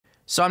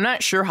So I'm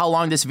not sure how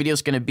long this video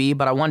is going to be,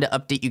 but I wanted to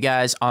update you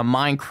guys on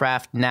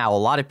Minecraft Now. A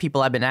lot of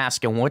people have been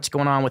asking what's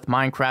going on with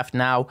Minecraft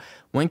Now,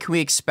 when can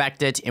we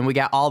expect it, and we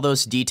got all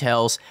those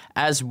details,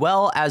 as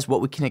well as what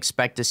we can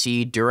expect to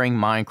see during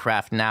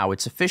Minecraft Now.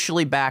 It's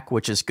officially back,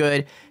 which is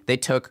good. They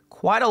took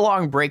quite a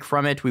long break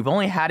from it. We've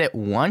only had it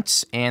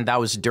once, and that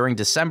was during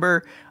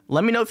December.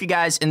 Let me know if you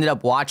guys ended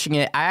up watching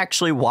it. I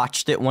actually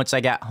watched it once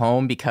I got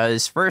home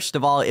because, first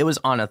of all, it was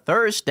on a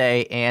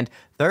Thursday, and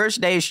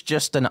Thursday is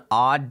just an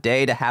odd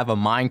day to have a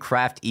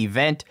Minecraft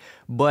event,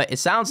 but it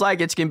sounds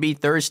like it's going to be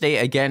Thursday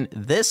again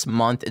this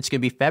month. It's going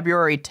to be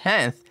February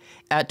 10th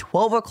at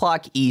 12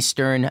 o'clock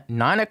Eastern,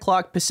 9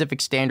 o'clock Pacific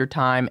Standard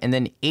Time, and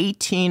then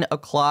 18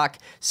 o'clock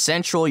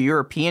Central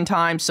European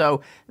Time.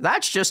 So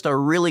that's just a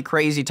really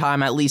crazy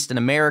time, at least in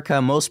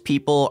America. Most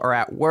people are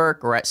at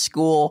work or at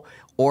school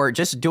or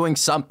just doing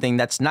something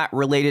that's not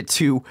related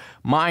to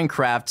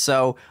Minecraft.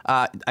 So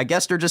I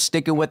guess they're just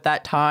sticking with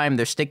that time.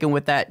 They're sticking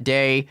with that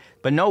day.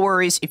 But no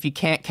worries if you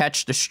can't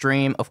catch the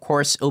stream. Of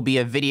course, it'll be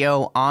a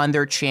video on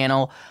their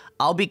channel.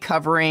 I'll be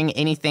covering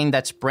anything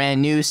that's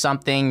brand new,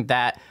 something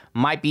that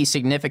might be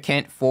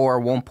significant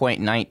for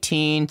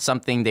 1.19,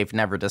 something they've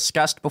never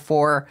discussed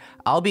before.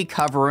 I'll be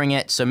covering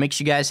it, so make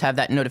sure you guys have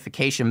that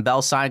notification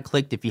bell sign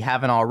clicked if you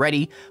haven't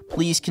already.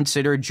 Please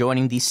consider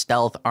joining the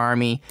Stealth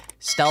Army.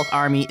 Stealth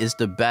Army is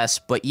the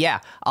best, but yeah,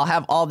 I'll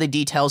have all the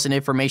details and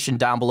information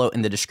down below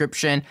in the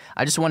description.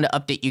 I just wanted to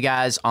update you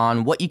guys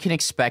on what you can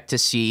expect to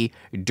see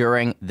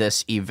during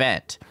this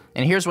event.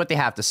 And here's what they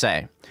have to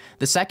say.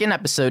 The second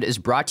episode is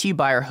brought to you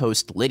by our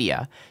host,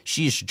 Lydia.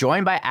 She's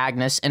joined by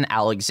Agnes and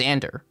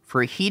Alexander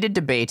for a heated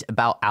debate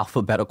about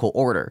alphabetical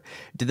order.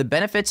 Do the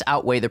benefits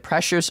outweigh the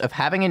pressures of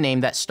having a name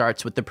that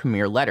starts with the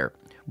premier letter?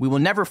 We will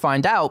never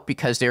find out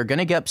because they are going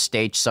to get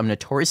upstaged some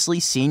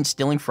notoriously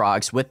scene-stealing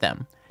frogs with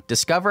them.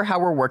 Discover how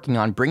we're working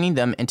on bringing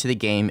them into the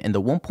game in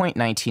the 1.19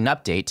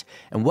 update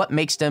and what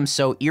makes them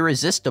so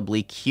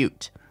irresistibly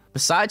cute.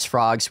 Besides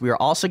frogs, we are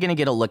also going to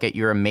get a look at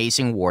your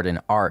amazing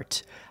Warden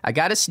art. I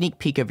got a sneak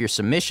peek of your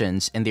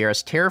submissions, and they are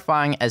as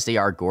terrifying as they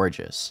are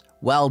gorgeous.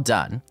 Well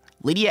done.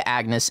 Lydia,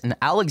 Agnes, and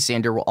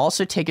Alexander will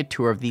also take a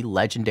tour of the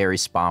legendary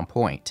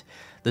Spawnpoint,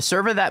 the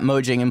server that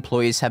Mojang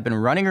employees have been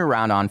running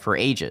around on for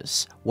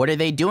ages. What are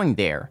they doing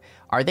there?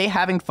 Are they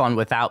having fun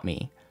without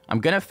me? I'm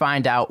gonna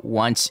find out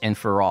once and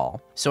for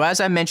all. So as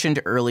I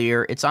mentioned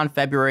earlier, it's on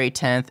February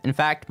 10th. In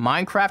fact,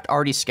 Minecraft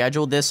already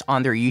scheduled this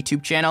on their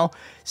YouTube channel,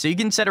 so you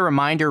can set a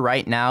reminder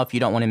right now if you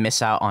don't want to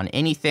miss out on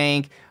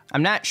anything.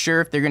 I'm not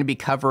sure if they're going to be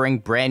covering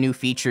brand new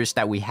features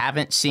that we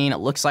haven't seen. It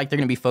looks like they're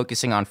going to be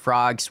focusing on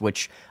frogs,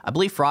 which I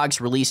believe frogs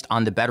released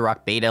on the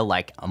Bedrock beta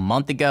like a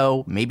month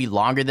ago, maybe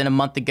longer than a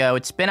month ago.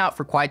 It's been out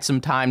for quite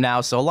some time now,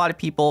 so a lot of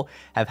people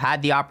have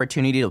had the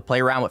opportunity to play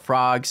around with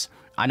frogs.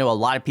 I know a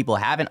lot of people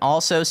haven't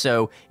also,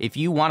 so if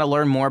you want to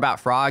learn more about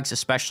frogs,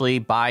 especially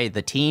by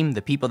the team,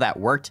 the people that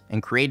worked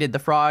and created the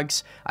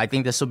frogs, I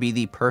think this will be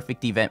the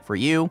perfect event for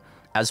you,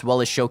 as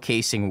well as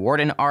showcasing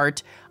Warden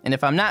art. And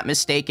if I'm not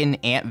mistaken,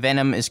 Ant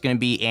Venom is going to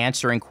be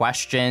answering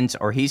questions,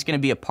 or he's going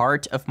to be a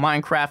part of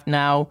Minecraft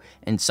Now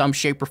in some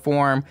shape or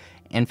form.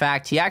 In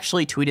fact, he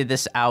actually tweeted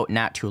this out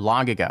not too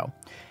long ago.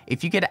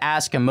 If you could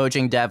ask a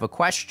Mojang dev a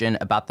question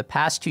about the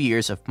past 2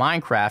 years of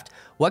Minecraft,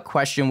 what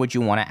question would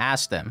you want to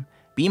ask them?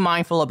 Be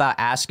mindful about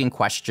asking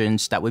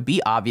questions that would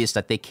be obvious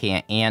that they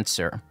can't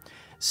answer.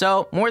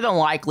 So, more than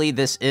likely,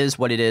 this is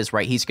what it is,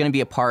 right? He's going to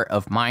be a part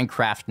of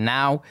Minecraft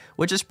Now,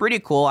 which is pretty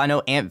cool. I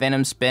know Ant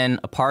Venom's been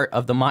a part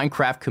of the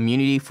Minecraft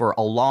community for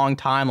a long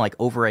time, like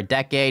over a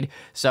decade,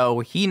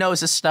 so he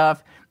knows his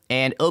stuff,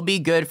 and it'll be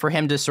good for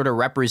him to sort of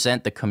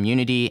represent the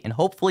community and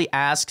hopefully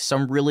ask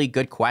some really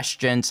good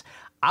questions.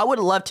 I would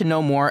love to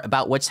know more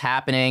about what's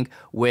happening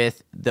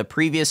with the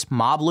previous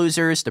mob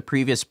losers, the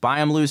previous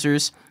biome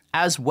losers,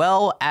 as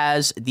well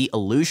as the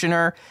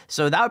Illusioner.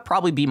 So that would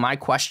probably be my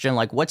question,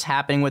 like what's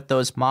happening with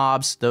those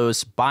mobs,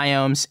 those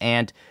biomes,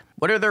 and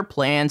what are their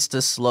plans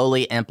to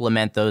slowly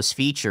implement those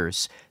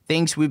features?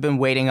 Things we've been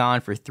waiting on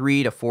for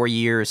 3 to 4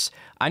 years.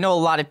 I know a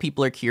lot of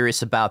people are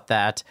curious about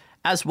that,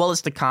 as well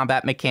as the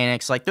combat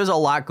mechanics. Like, there's a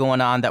lot going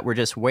on that we're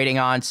just waiting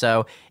on,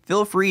 so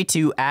feel free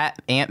to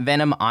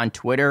 @AntVenom on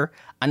Twitter.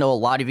 I know a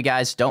lot of you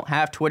guys don't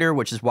have Twitter,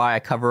 which is why I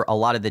cover a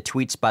lot of the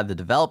tweets by the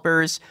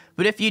developers,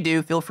 but if you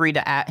do, feel free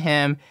to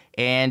 @him,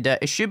 and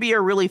it should be a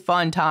really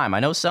fun time. I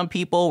know some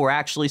people were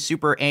actually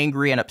super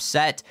angry and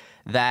upset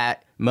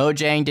that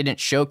Mojang didn't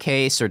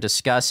showcase or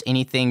discuss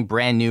anything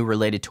brand new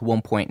related to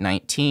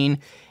 1.19,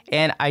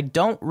 and I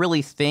don't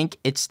really think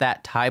it's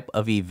that type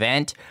of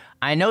event.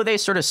 I know they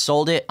sort of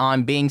sold it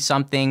on being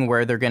something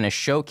where they're going to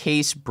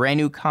showcase brand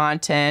new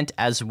content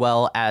as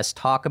well as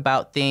talk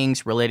about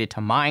things related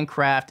to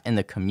Minecraft and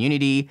the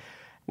community,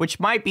 which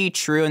might be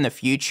true in the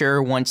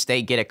future once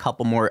they get a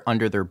couple more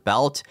under their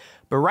belt.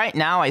 But right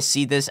now I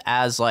see this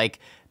as like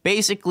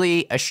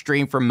basically a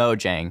stream from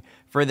Mojang,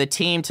 for the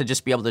team to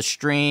just be able to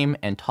stream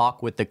and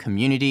talk with the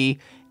community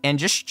and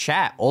just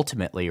chat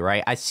ultimately,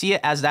 right? I see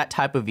it as that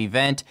type of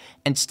event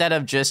instead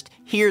of just,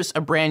 here's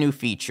a brand new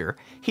feature.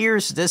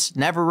 Here's this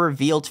never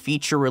revealed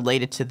feature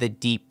related to the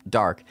deep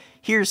dark.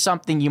 Here's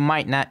something you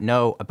might not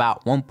know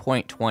about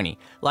 1.20.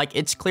 Like,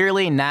 it's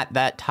clearly not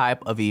that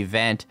type of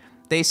event.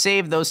 They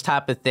save those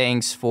type of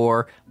things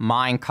for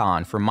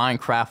Minecon, for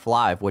Minecraft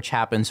Live, which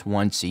happens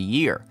once a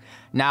year.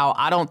 Now,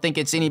 I don't think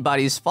it's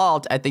anybody's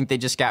fault. I think they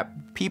just got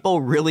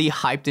people really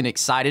hyped and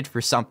excited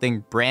for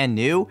something brand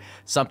new,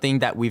 something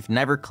that we've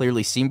never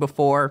clearly seen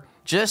before.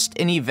 Just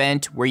an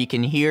event where you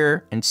can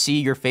hear and see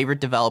your favorite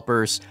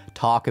developers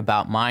talk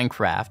about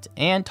Minecraft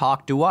and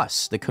talk to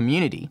us, the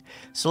community.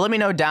 So let me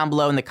know down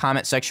below in the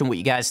comment section what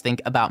you guys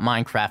think about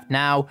Minecraft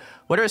Now.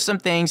 What are some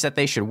things that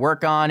they should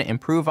work on,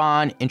 improve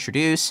on,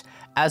 introduce,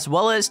 as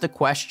well as the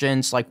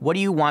questions, like what do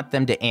you want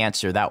them to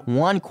answer? That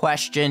one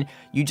question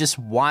you just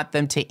want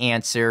them to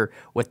answer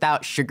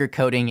without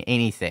sugarcoating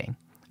anything.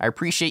 I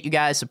appreciate you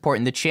guys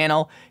supporting the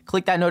channel.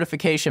 Click that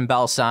notification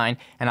bell sign,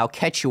 and I'll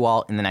catch you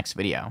all in the next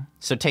video.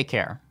 So take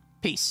care.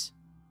 Peace.